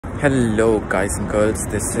Hello guys and girls,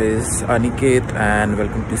 this is Aniket and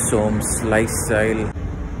welcome to Som's Lifestyle.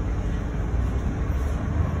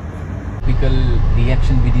 Typical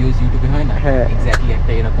reaction videos YouTube হয় না exactly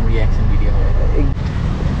একটা এরকম reaction video হয়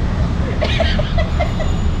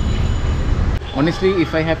Honestly,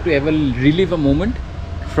 if I have to ever relive a moment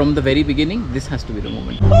from the very beginning, this has to be the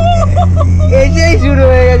moment. ऐसे ही शुरू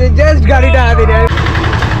हो गया just गाड़ीটা आते रहे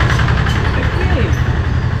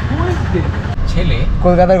ছেলে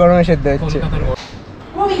কলকাতার গরমে সেদ্ধ হচ্ছে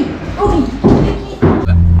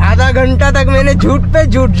आधा घंटा तक मैंने झूठ पे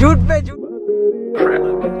झूठ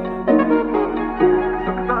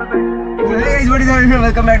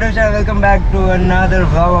welcome back to another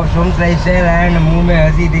vlog of सोम्स lifestyle and मुंह में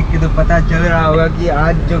हंसी देख के तो पता चल रहा होगा कि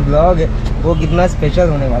आज जो व्लॉग है वो कितना स्पेशल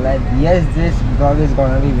होने वाला है। Yes, this vlog is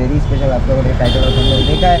gonna be very special. आप लोगों ने टाइटल और थंबनेल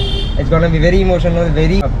देखा है। It's gonna be very emotional,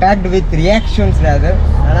 very packed with reactions rather,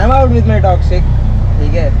 and I am out with my toxic.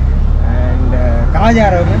 ठीक है, एंड कहाँ जा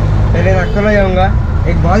रहा हूँ मैं? पहले नागतला जाऊँगा,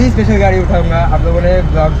 एक बहुत ही स्पेशल गाड़ी उठाऊंगा। आप लोगों ने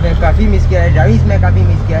ब्लॉग्स में काफ़ी मिस किया है, ड्राइव्स में काफ़ी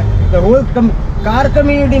मिस किया है। The whole car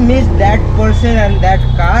community miss that person and that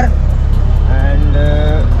car. And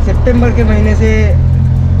सितंबर के महीने से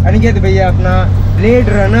अनिकेत भैया अपना ब्लेड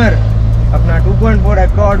रनर, अपना 2.4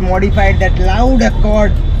 accord modified, that loud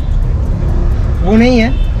accord, वो नहीं है,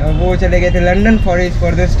 वो चले गए थे लंदन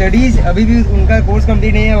फॉर द स्टडीज़। अभी भी उनका कोर्स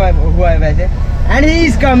कंप्लीट नहीं हुआ है वैसे। And he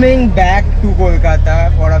is coming back to Kolkata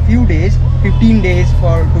for a few days, 15 days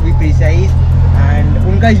for to be precise. And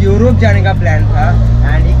उनका यूरोप जाने का प्लान था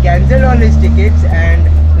and he cancelled all his tickets and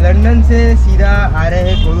London से सीधा आ रहे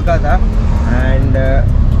हैं कोलकाता। and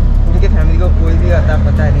उनके फैमिली को कोई भी अता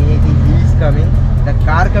पता नहीं है कि he is coming. The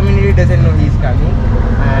car community doesn't know he is coming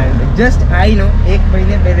and just I know, एक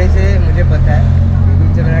महीने पहले से मुझे पता है क्योंकि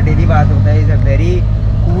उनसे मेरा डेली बात होता है। he is a very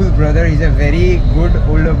cool brother, he is a very good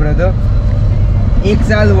older brother। एक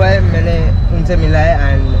साल हुआ है मैंने उनसे मिला है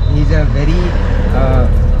and he is a very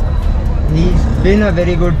he is been a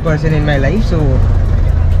very good person in my life. So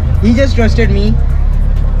he just trusted me,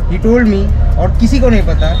 he told me, और किसी को नहीं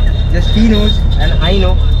पता, just he knows and I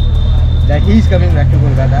know that he is coming back to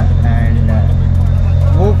Kolkata. And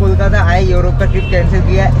वो कोलकाता आए, Europe का trip cancel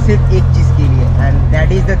किया सिर्फ एक चीज़ के लिए, and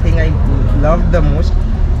that is the thing I love the most.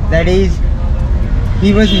 That is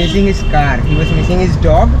he was missing his car, he was missing his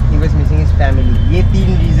dog, he was missing his family। ये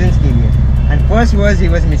 3 reasons के लिए। and first was he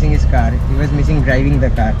was missing his car, he was missing driving the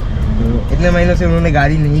car। तो इतने महीनों से उन्होंने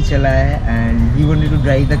गाड़ी नहीं चलाया है and he wanted to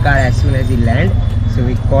drive the car as soon as he land। so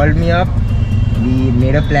he called me up, we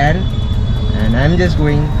made a plan and I'm just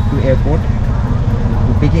going to airport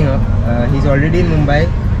to picking up। he's already in Mumbai,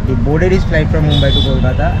 he boarded his flight from Mumbai to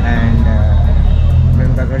Kolkata and मैं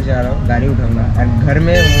उनका घर जा रहा हूँ, गाड़ी उठाऊंगा। And घर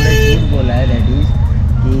में उन्होंने झूठ बोला है दैट इज़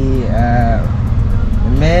कि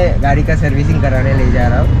मैं गाड़ी का सर्विसिंग कराने ले जा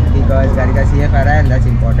रहा हूँ बिकॉज गाड़ी का CF आ रहा है and that's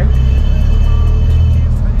important.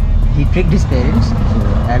 He tricked his parents.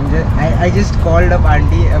 I just called up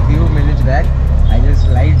aunty a few minutes back, I just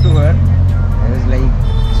light to her, I was like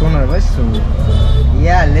so nervous. सो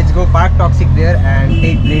या, let's go park toxic there and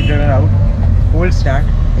take blade runner out cold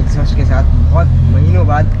start exhaust के साथ। बहुत महीनों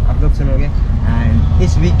बाद आप लोग सुनोगे and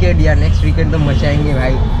इस वीकेंड या नेक्स्ट वीकेंड तो मचाएंगे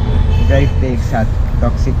भाई ड्राइव पे एक साथ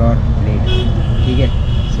टॉक्सिक और ब्लेड। ठीक है,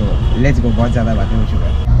 सो लेट्स गो। बहुत ज़्यादा बातें हो चुका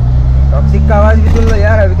है, टॉक्सिक का आवाज़ भी सुन लो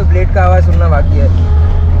यार, अभी तो ब्लेड का आवाज़ सुनना बाकी है।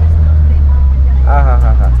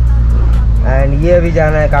 हाँ। एंड ये अभी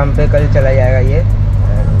जाना है काम पे, कल चला जाएगा ये।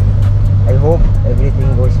 And I hope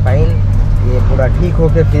everything goes fine, ये पूरा ठीक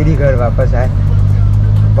होके फिर ही घर वापस आए।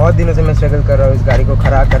 बहुत दिनों से मैं स्ट्रगल कर रहा हूँ इस गाड़ी को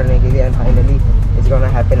खड़ा करने के लिए and finally it's gonna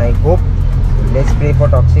happen. I hope, let's pray for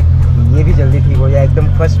toxic, ये भी जल्दी ठीक हो जाए, एकदम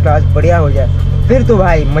फर्स्ट क्लास बढ़िया हो जाए, फिर तो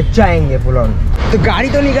भाई मचाएंगे फुल ऑन। तो गाड़ी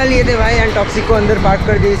तो निकाल लिए थे भाई एंड टॉक्सिक को अंदर पार्क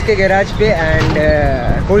कर दिए इसके गैराज पे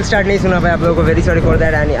एंड कोल्ड स्टार्ट नहीं सुना भाई आप लोगों को, very sorry for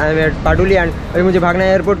that. And I am eight Patuli and अभी मुझे भागना है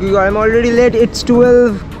एयरपोर्ट क्योंकि I am already late. It's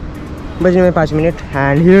 12 बजने में 5 minute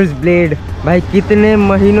and here is blade. भाई कितने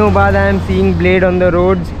महीनों बाद I am seeing blade on the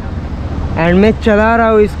roads and मैं चला रहा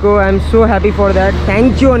हूँ इसको। I am so happy for that.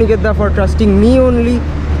 Thank you Aniket for trusting me only.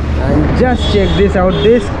 And just check this out,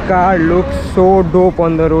 this car looks so dope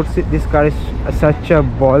on the road. This car is such a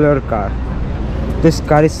baller car. This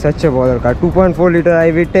car is such a baller car, 2.4 liter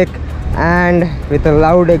IV tech and with a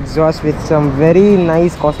loud exhaust with some very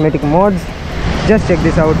nice cosmetic mods। just check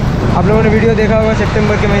this out। आप लोगों ने video देखा होगा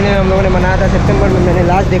सितंबर के महीने में हम लोगों ने बनाया था, सितंबर में मैंने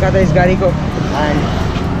लास्ट देखा था इस गाड़ी को।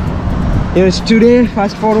 and here's today,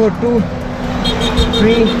 fast forward to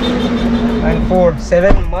 3 and 4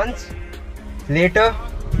 7 months later,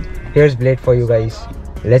 here's blade for you guys।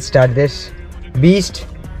 let's start this beast।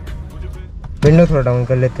 Window थोड़ा डाउन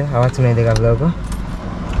कर लेते हैं, आवाज़ सुनाई देगा आप लोगों को।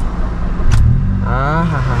 हाँ,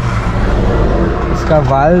 इसका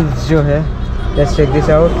वाल्व जो है, let's check this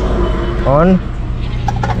out, on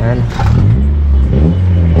and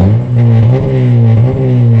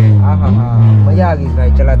हाँ मजा आ गई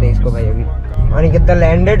भाई, चलाते हैं इसको भाई अभी। और कितना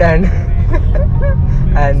landed and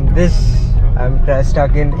and this I am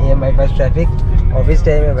stuck in EMI pass traffic. Office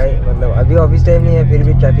time है भाई, मतलब अभी ऑफिस टाइम नहीं है फिर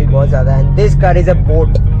भी ट्रैफिक बहुत ज़्यादा है। And this car is a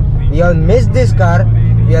boat, we all miss this car,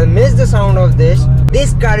 we all miss the sound of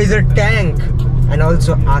this car is a tank and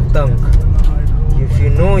also आतंक। If you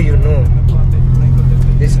know, you know.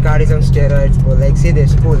 This car is on steroids, bro. Like, see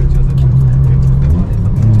this, cool.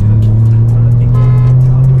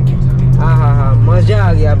 हाँ, मजा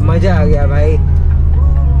आ गया भाई।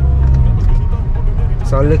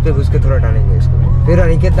 Solid पे घुस के थोड़ा टानेंगे इसको, फिर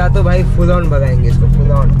अनिकेत दा तो भाई फुल ऑन भगाएंगे इसको,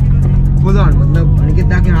 फुल ऑन मतलब अनिकेत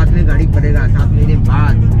दा के हाथ में गाड़ी पड़ेगा 7 महीने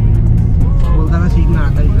बाद। कोलकाता सीट में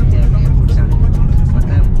आता ही लग जाएगा एयरपोर्ट से आने,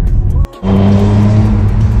 पता है।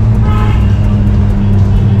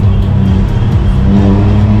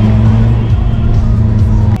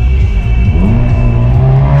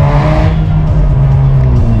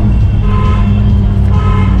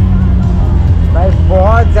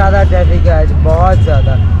 बहुत ज़्यादा ट्रैफिक है आज, बहुत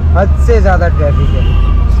ज़्यादा, हद से ज़्यादा ट्रैफिक है।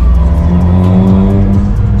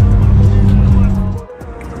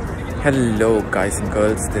 Hello guys and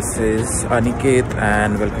girls, this is Aniket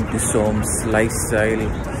and welcome to Som's Lifestyle.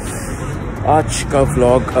 आज का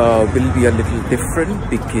vlog will be a little different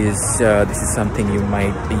because this is something you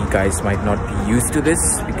guys might not be used to this,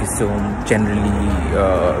 because Som generally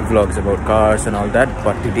vlogs about cars and all that,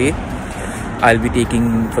 but today I'll be taking,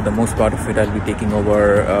 for the most part of it, I'll be taking over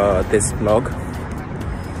this vlog.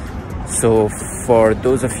 So for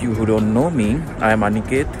those of you who don't know me, I am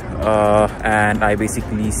Aniket and I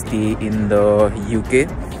basically stay in the UK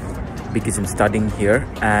because I'm studying here,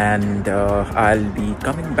 and I'll be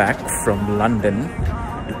coming back from London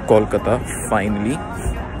to Kolkata finally,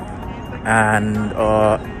 and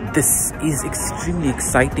this is extremely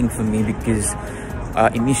exciting for me because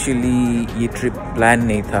initially ये trip plan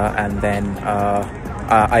नहीं था, and then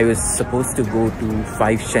I was supposed to go to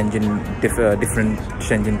 5 different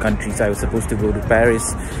Schengen countries. I was supposed to go to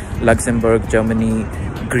Paris, Luxembourg, Germany,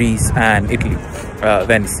 Greece and Italy,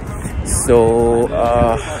 Venice. So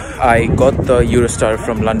I got the Eurostar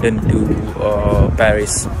from London to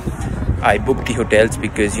Paris. I booked the hotels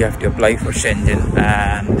because you have to apply for Schengen,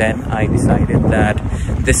 and then I decided that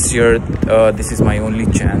this year this is my only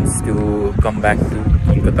chance to come back to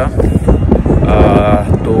Kolkata.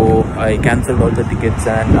 So I cancelled all the tickets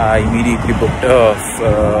and I immediately booked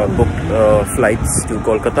flights to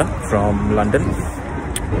Kolkata from London.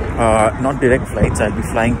 Not direct flights, I'll be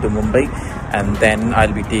flying to Mumbai and then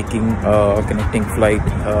I'll be taking a connecting flight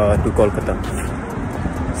to Kolkata.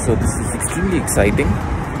 So this is extremely exciting.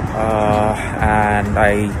 And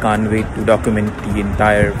I can't wait to document the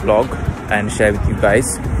entire vlog and share with you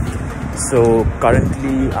guys. So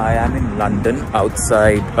currently I am in London,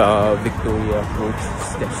 outside Victoria Coach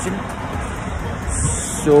Station.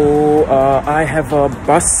 So I have a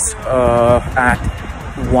bus at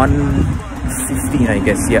 1:15, I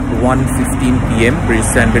guess, yeah, 1:15 PM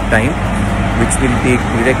British Standard Time, which will take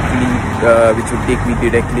me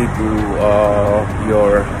directly to your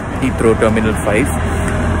Heathrow Terminal 5.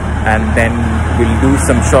 And then we'll do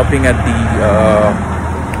some shopping at the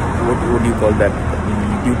what do you call that, the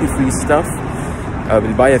duty free stuff.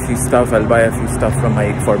 We'll buy a few stuff. I'll buy a few stuff for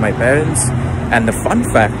my parents. And the fun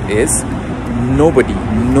fact is,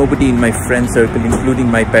 nobody in my friend circle,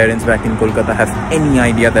 including my parents back in Kolkata, have any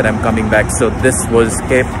idea that I'm coming back. So this was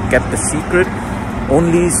kept a secret.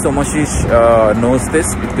 Only Somasish knows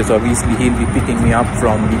this, because obviously he'll be picking me up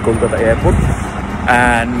from the Kolkata airport,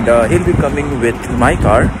 and he'll be coming with my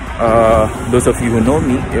car. Those of you who know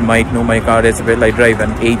me, you might know my car as well. I drive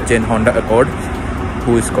an 8th Gen Honda Accord,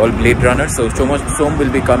 who is called Blade Runner. So Som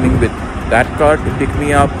will be coming with that car to pick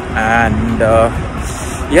me up, and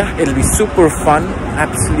yeah, it'll be super fun,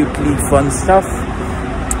 absolutely fun stuff.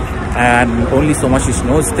 And only Somasish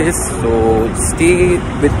knows this, so stay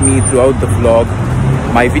with me throughout the vlog.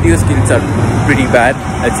 My video skills are pretty bad,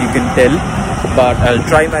 as you can tell, but I'll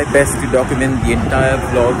try my best to document the entire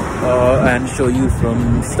vlog and show you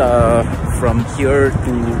from here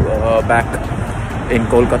to back in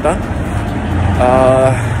Kolkata.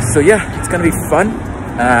 So yeah, it's gonna be fun,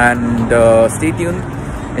 and stay tuned,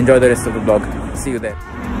 enjoy the rest of the vlog. See you there.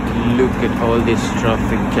 Look at all this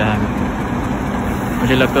traffic jam.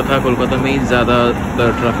 मुझे लगता था कोलकाता में ही ज़्यादा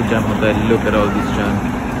traffic jam होता है. Look at all this jam.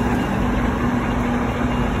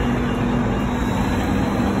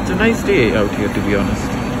 It's a nice day out here, to be honest.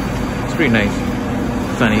 It's pretty nice,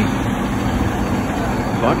 sunny,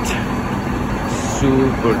 but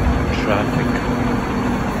super traffic.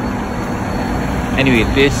 Anyway,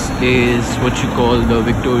 this is what you call the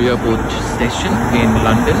Victoria Boat Station in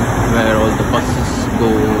London, where all the buses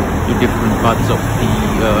go to different parts of the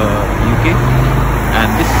UK. And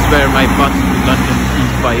this is where my bus to London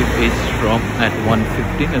E5 is from at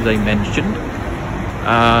 1:15, as I mentioned.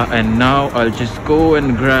 And now I'll just go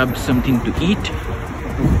and grab something to eat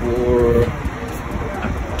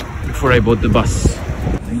before I board the bus.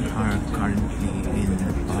 We are currently in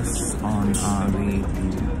the bus on our way to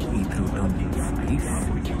Heathrow Terminal 5,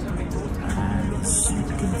 and as you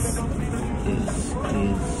can see, this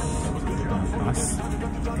is our bus,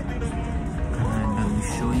 and I'll be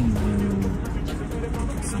showing you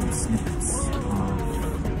some snippets of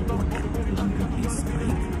what London is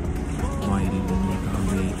like while we make our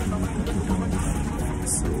way to Heathrow Terminal 5.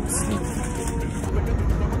 So stay tuned.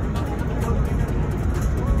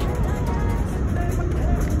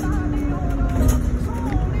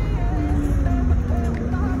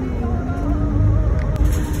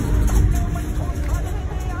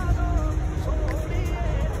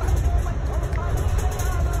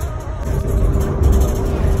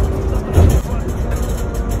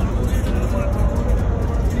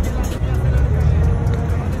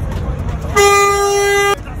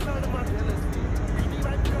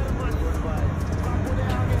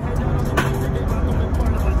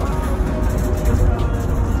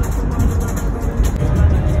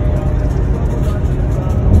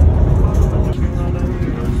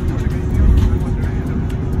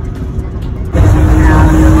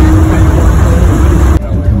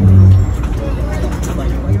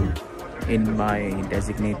 In my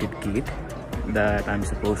designated gate that I'm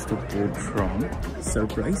supposed to board from,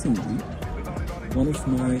 surprisingly, one of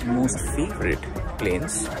my most favorite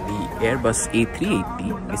planes, the Airbus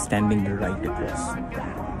A380, is standing right across.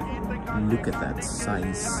 Look at that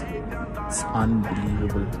size. It's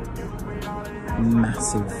unbelievable.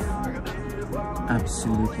 Massive.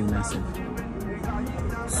 Absolutely massive.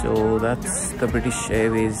 So that's the British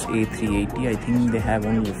Airways A380. I think they have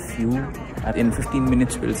only a few. In 15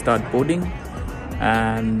 minutes we'll start boarding,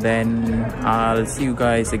 and then I'll see you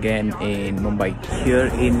guys again in Mumbai. Here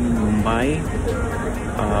in Mumbai,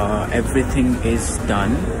 everything is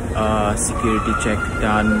done. Security check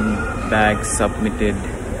done, bags submitted,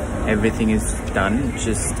 everything is done.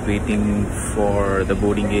 Just waiting for the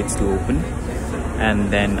boarding gates to open, and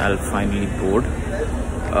then I'll finally board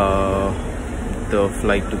the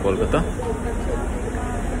flight to Kolkata.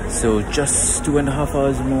 So just 2.5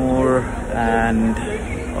 hours more and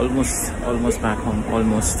almost back home.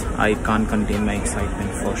 Almost. I can't contain my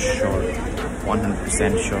excitement for sure.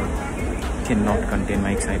 100% sure. Cannot contain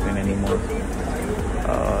my excitement anymore.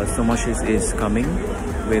 Somasish is coming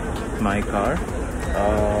with my car,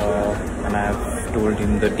 and I have told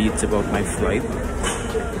him the deets about my flight,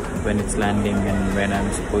 when it's landing and when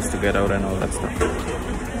I'm supposed to get out and all that stuff.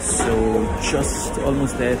 So just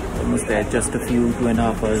almost there, just a few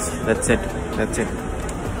 2.5 hours. That's it.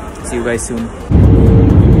 See you guys soon.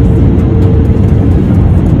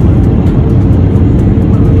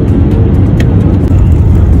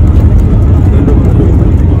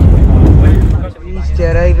 Reached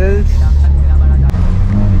arrivals.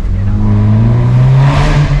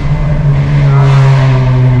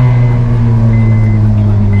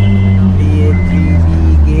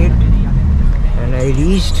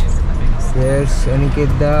 Reached. There's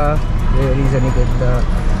Aniketa. Where is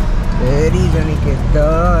Aniketa?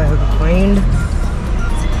 I have to find.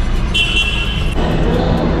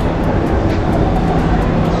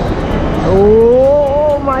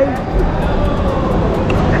 Oh my!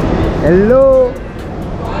 Hello.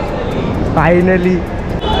 Finally.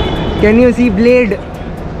 Can you see Blade?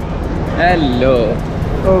 Hello.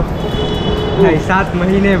 Oh. 7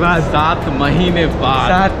 महीने बाद 7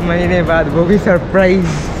 महीने बाद वो भी surprise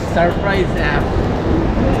app.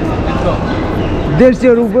 Let's go. There's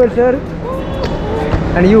your Uber, sir,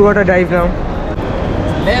 and you gotta drive now.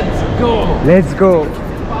 Let's go.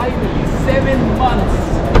 Finally 7 months.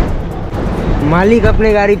 मालिक अपने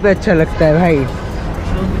गाड़ी पे अच्छा लगता है भाई.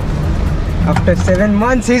 After 7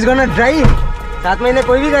 months he's gonna drive. 7 महीने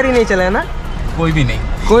कोई भी गाड़ी नहीं चला है ना? कोई भी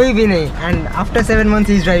नहीं. And after 7 months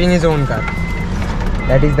he's driving his own car.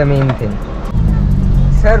 That is the main thing.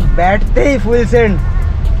 Sir, बैठते ही full send.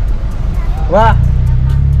 वाह,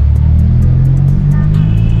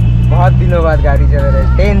 बहुत दिनों बाद गाड़ी चल रही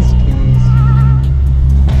है. Tense please.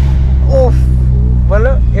 ओफ,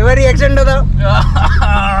 बोलो एवर रिएक्शन होता.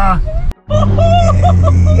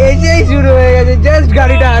 ऐसे ही शुरू होएगा. जस्ट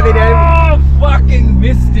गाड़ी टा दे रहा है. fucking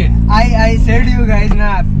missed it. I said you guys ना,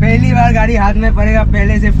 पहली बार गाड़ी हाथ में पड़ेगा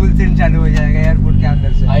पहले से फुल सिंट चालू हो जाएगा एयरपोर्ट के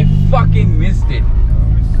अंदर से। I fucking missed it.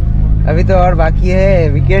 अभी तो और बाकी है,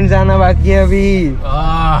 वीकेंड आना बाकी है अभी।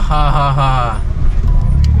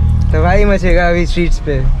 तो भाई मचेगा अभी स्ट्रीट्स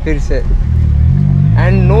पे फिर से।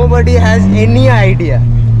 And nobody has any idea।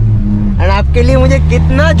 And आपके लिए मुझे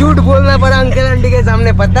कितना झूठ बोलना पड़ा अंकल आंटी के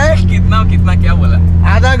सामने पता है? कितना क्या बोला?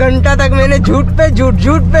 आधा घंटा तक मैंने झूठ पे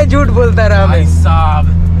झूठ बोलता रहा भाई साहब।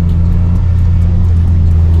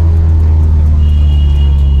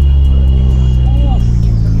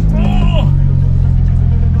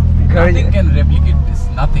 Nothing can replicate this.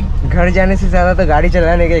 Nothing. घर जाने से ज्यादा तो गाड़ी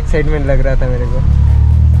चलाने का एक्साइटमेंट लग रहा था मेरे को।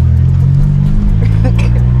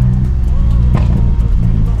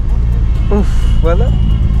 बोलो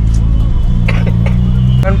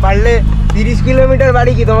পারলে 30 কিলোমিটার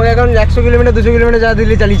বাড়ি কি তোমাকে এখন 100 কিলোমিটার 200 কিলোমিটার যা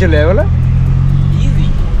দিলে চালিয়ে চলে যায় বলো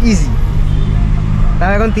इजी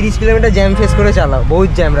তাও এখন 30 কিলোমিটার জ্যাম फेस করে चालाओ बहुत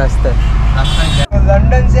जैम रास्ता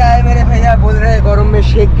लंदन से आए मेरे भैया बोल रहे हैं गरम में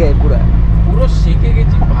शेक गए पूरा शेके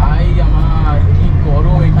গেছি ভাই আমার কি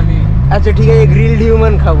গরম এখানে अच्छा ठीक है ये ग्रिल्ड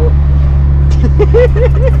ह्यूमन खाबो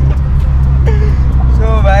सो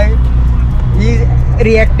भाई he is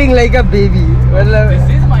reacting like a baby मतलब this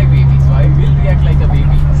is my baby so I will react like a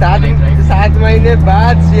baby 7 महीने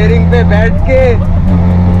बाद शेयरिंग पे बैठ के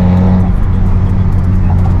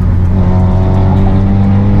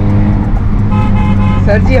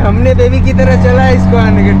सर जी हमने बेबी की तरह चला है इसको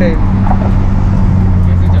आने के टाइम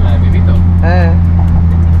कैसे चला है बेबी तो হ্যাঁ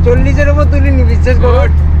 40 এর উপর তুলিনি বিশ্বাস করো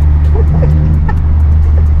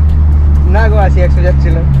না গো 80 100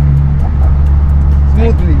 যাচ্ছিল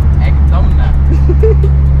স্মুথলি একদম না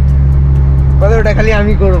কতটা খালি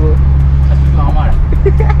আমি করব শুধু আমার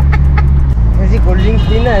ऐसी कोल्ड ड्रिंक्स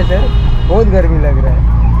पीना है सर बहुत गर्मी लग रहा है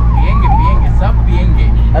पिएंगे सब पिएंगे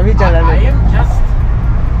अभी चला I am just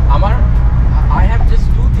I have just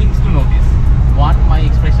two things to notice one my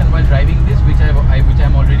expression while driving this which I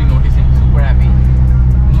am already noticing super happy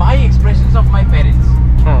my expressions of my parents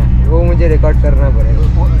हाँ वो मुझे रिकॉर्ड करना पड़ेगा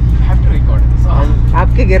you have to record this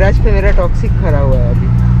आपके garage पे मेरा toxic खड़ा हुआ है अभी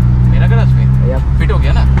मेरा गैराज पे फिट हो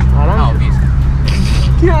गया ना आराम से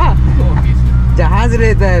क्या जहाज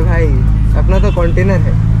रहता है भाई अपना तो कंटेनर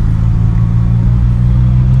है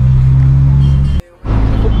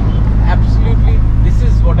absolutely this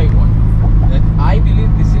is what I want that I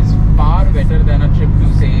believe this is far better than a trip to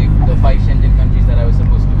say the 5 Schengen countries that I was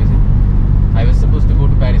supposed to visit I was supposed to go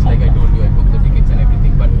to Paris like I told you I booked the tickets and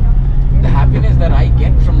everything but the happiness that I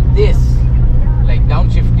get from this like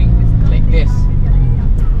downshifting like this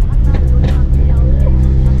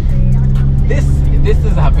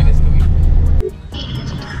is happiness to me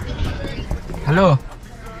hello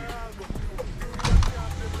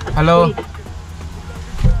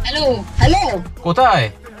কোথায়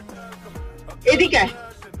এদিকে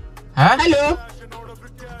হ্যাঁ hello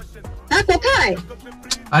হ্যাঁ কোথায়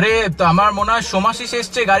আরে তো আমার মনে হয় সোমাশিস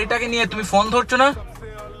এসছে গাড়িটাকে নিয়ে তুমি ফোন ধরছো না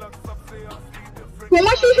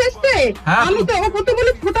সোমাশিস এসছে আমি তো কত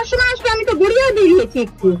বলে ফোটার সময় আসবে আমি তো গড়িয়ায় বেরিয়েছি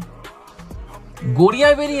একটু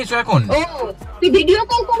গড়িয়ায় বেরিয়েছো এখন ও তুই ভিডিও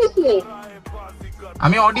কল করিস নি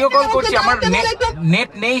আমি অডিও কল করছি আমার নেট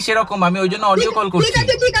নেই সেরকম আমি ওইজন্য অডিও কল করছি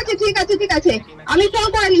ঠিক আছে আমি ফোন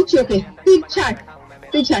করে নিচ্ছি ওকে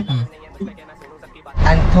তুই ছাড়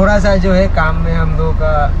एंड थोड़ा सा जो है काम में हम लोगों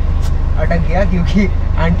का अटक गया क्योंकि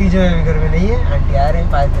आंटी जो है घर में नहीं है आंटी आ रहे हैं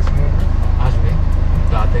 5-10 मिनट আসবে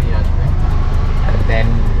তাড়াতাড়ি আসবে and then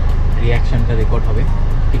রিঅ্যাকশনটা রেকর্ড হবে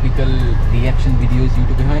টিপিক্যাল রিঅ্যাকশন ভিডিওস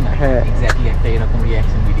ইউটিউবে হয় না এক্স্যাক্টলি একটা এরকম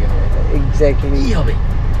রিঅ্যাকশন ভিডিও হবে এক্স্যাক্টলি কি হবে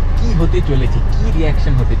কি হতে চলেছে কি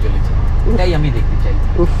রিঅ্যাকশন হতে চলেছে এটাই আমি দেখতে চাই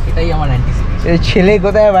এটাই আমার অ্যান্টিসিপেশন ছেলে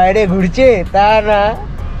কোথায় বাইরে ঘুরছে তা না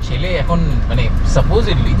ছেলে এখন মানে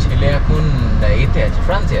সাপোজিটলি ছেলে এখন এতে আছে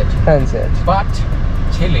ফ্রান্সে আছে বাট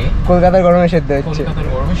ছেলে কলকাতার গরমে সেদ্ধ হচ্ছে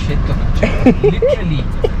লিটারালি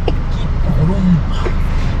কি গরম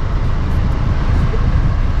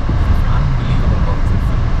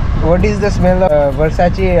What is the smell of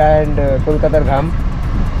Versace and কলকাতার ঘাম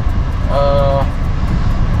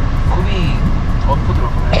খুবই অদ্ভুত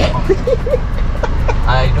রকমের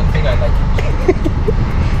I don't think I like it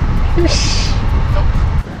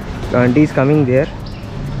aunty is coming there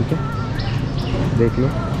ठीक है देख लो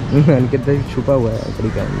अनिकेत भाई छुपा हुआ है गाड़ी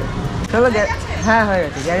के अंदर चलो हाँ हाँ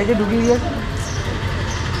गैरेज ढुकी हुई है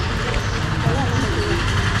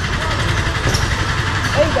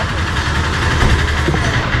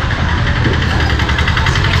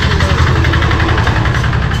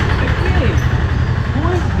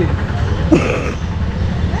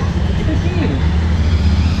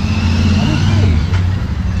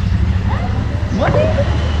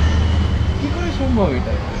সম্ভব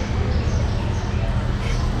এটা?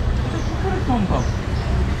 সম্ভব?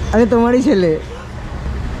 আরে তোমারই ছেলে।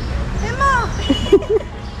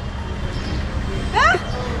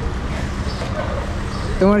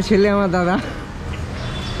 তোমার ছেলে আমার দাদা।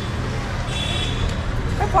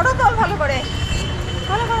 ফটো তোল ভালো করে,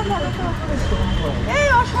 ভালো করে ভালো করে। এই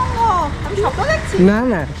অসম্ভব, আমি স্বপ্ন দেখছি। না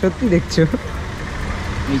না সত্যি দেখছো।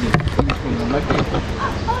 এই যে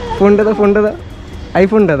ফোনটা দাও, ফোনটা দাও,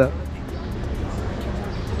 আইফোনটা দাও।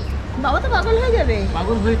 বাবা তো পাগল হয়ে যাবে।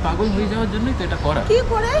 পাগল হয়ে যাওয়ার জন্যই তো এটা করা। কি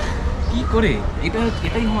করে? কি করে?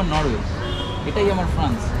 এটাই আমার নরওয়ে, এটাই আমার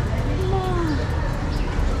ফ্রান্স।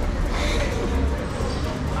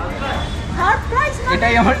 সারপ্রাইজ না,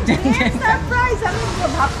 এটাই আমার সারপ্রাইজ। আমি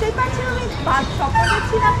ভাবতেই পারছি না, আমি স্বপ্ন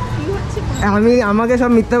দেখছি না কি হচ্ছে। আমাকে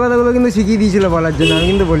সব মিথ্যা কথাগুলো কিন্তু শিখিয়ে দিয়েছিল বলার জন্য, আমি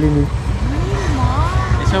কিন্তু বলিনি।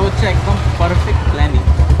 এসব হচ্ছে একদম পারফেক্ট প্ল্যানিং।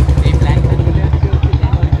 এই প্ল্যানটা চলে আসছে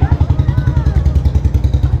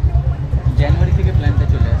জানুয়ারি থেকে প্ল্যানটা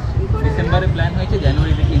চলে আসছে। ডিসেম্বরে প্ল্যান হয়েছে,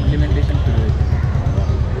 জানুয়ারি থেকে ইমপ্লিমেন্টেশন শুরু হয়েছে।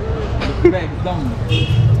 পুরো একদম কি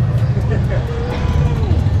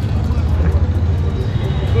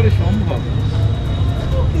করে সম্ভব?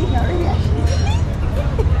 কি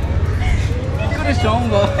করে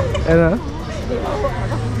সম্ভব?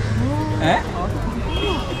 হ্যাঁ,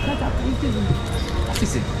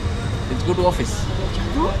 অফিসে। Let's go to office.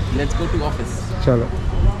 Let's go to office. চলো।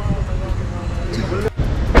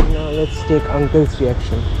 Now let's take uncle's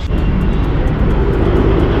reaction.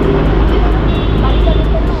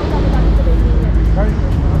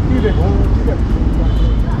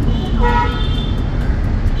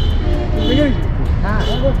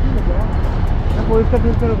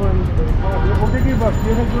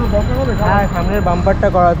 হ্যাঁ, সামনের বাম্পারটা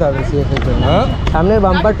করাতে হবে সিএফ এর জন্য। সামনের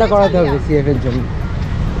বাম্পারটা করাতে হবে সিএফ এর জন্য।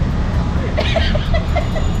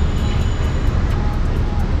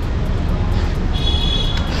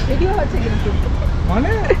 ভিডিও হচ্ছে কিন্তু।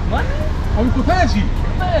 মানে আমি কোথায় আছি?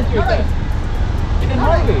 এটা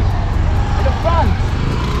নরওয়ে, এটা ফ্রান্স।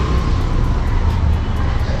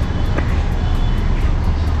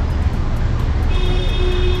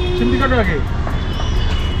 চিমটি কাটো আগে।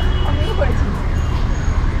 আমিও করেছি।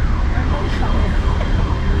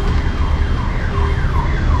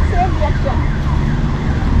 Same reaction.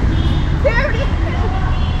 Same reaction.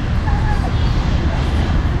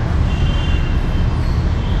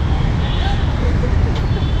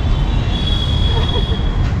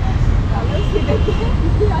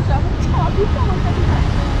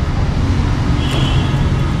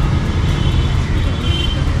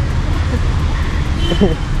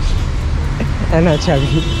 না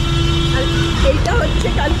চাবি এইটা হচ্ছে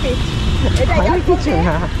কালকে। এটা কিছু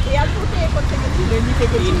না, এয়ারপোর্টে করতে গেছিল, নিতে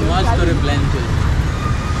গেছিল। 3 মাস ধরে প্ল্যান চলছে।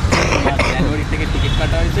 জানুয়ারি থেকে টিকিট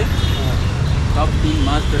কাটা হয়েছে, সব 3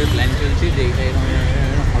 মাস ধরে প্ল্যান চলছে যে এটা এরকম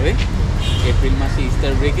হবে। এপ্রিল মাসে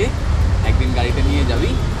ইস্টার ব্রেকে একদিন গাড়িটা নিয়ে যাবি,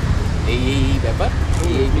 এই ব্যাপার,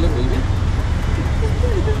 এইগুলো বলবি।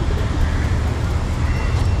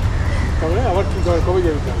 তারপরে আবার কবে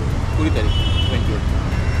যাবি? 20 তারিখ, 28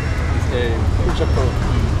 সপ্তাহ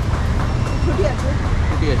ছুটি আছে।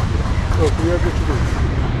 ছুটি আসবে। ও কুড়িয়াতে ছুটি।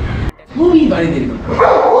 খুবই বাড়ি দেরি করবে।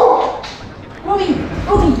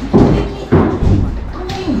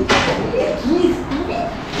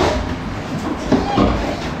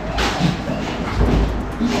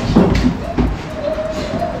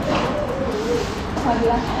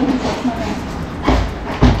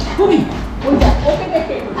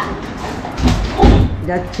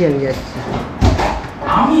 যাচ্ছি, আমি যাচ্ছি।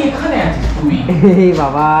 আমি এখানে আছি, তুমি এই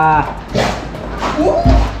বাবা,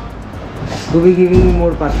 খুবই গিভিং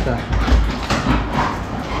মোর পাত্তা।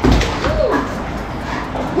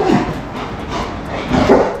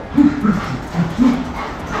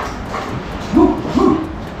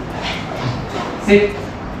 Sit,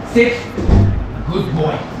 sit. Good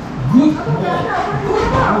boy. Good boy. Good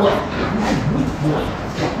boy. Good boy.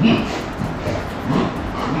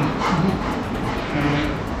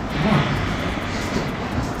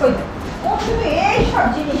 এই সব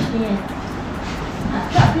জিনিস নিয়ে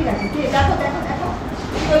আচ্ছা ঠিক আছে, দেখো দেখো দেখো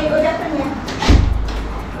ওই একটা নিয়ে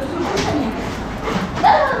ওই সুন্দরটা নিয়ে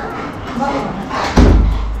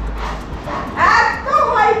একদম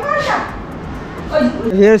ওয়াইপারটা।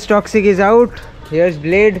 Here's Toxic is out. Here's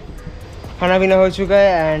Blade. खाना पीना हो चुका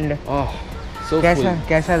है and So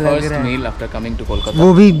कैसा लग first रहा है? meal after coming to Kolkata. वो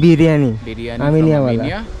भी biryani Biryani from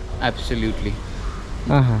Armenia. Absolutely.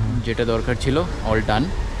 हाँ যেটা দরকার ছিল all done.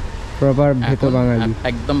 প্রপার ভেতো বাঙালি,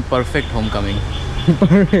 একদম perfect homecoming.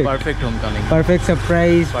 Perfect homecoming. Perfect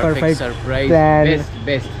surprise. Perfect surprise. Plan.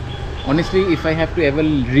 Best. Honestly, if I have to ever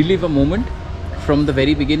relive a moment, from the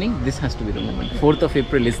very beginning, this has to be the moment. 4th of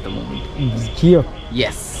April is the moment. Geo.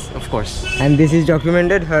 Yes, of course. And this is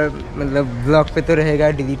documented. मतलब vlog पे तो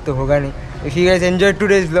रहेगा, delete तो होगा नहीं. If you guys enjoyed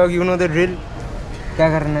today's vlog, you know the drill. क्या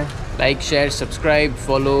करना है? Like, share, subscribe,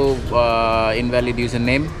 follow invalid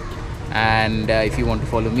username, and if you want to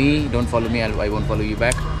follow me, don't follow me. I won't follow you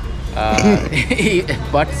back.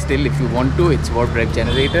 But still, if you want to, it's Warp Drive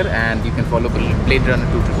Generator, and you can follow Blade Runner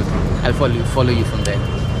 2223. I'll follow you from there.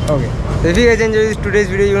 Okay. So if you guys enjoyed today's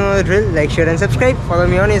video, you know the drill. Like, share, and subscribe. Follow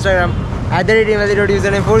me on Instagram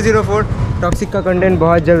 @invalid.username 404. Toxic का content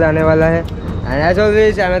बहुत जल्द आने वाला है. And as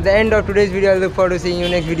always, I'm at the end of today's video. I look forward to seeing you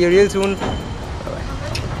next video real soon. Bye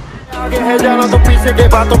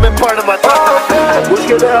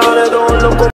bye.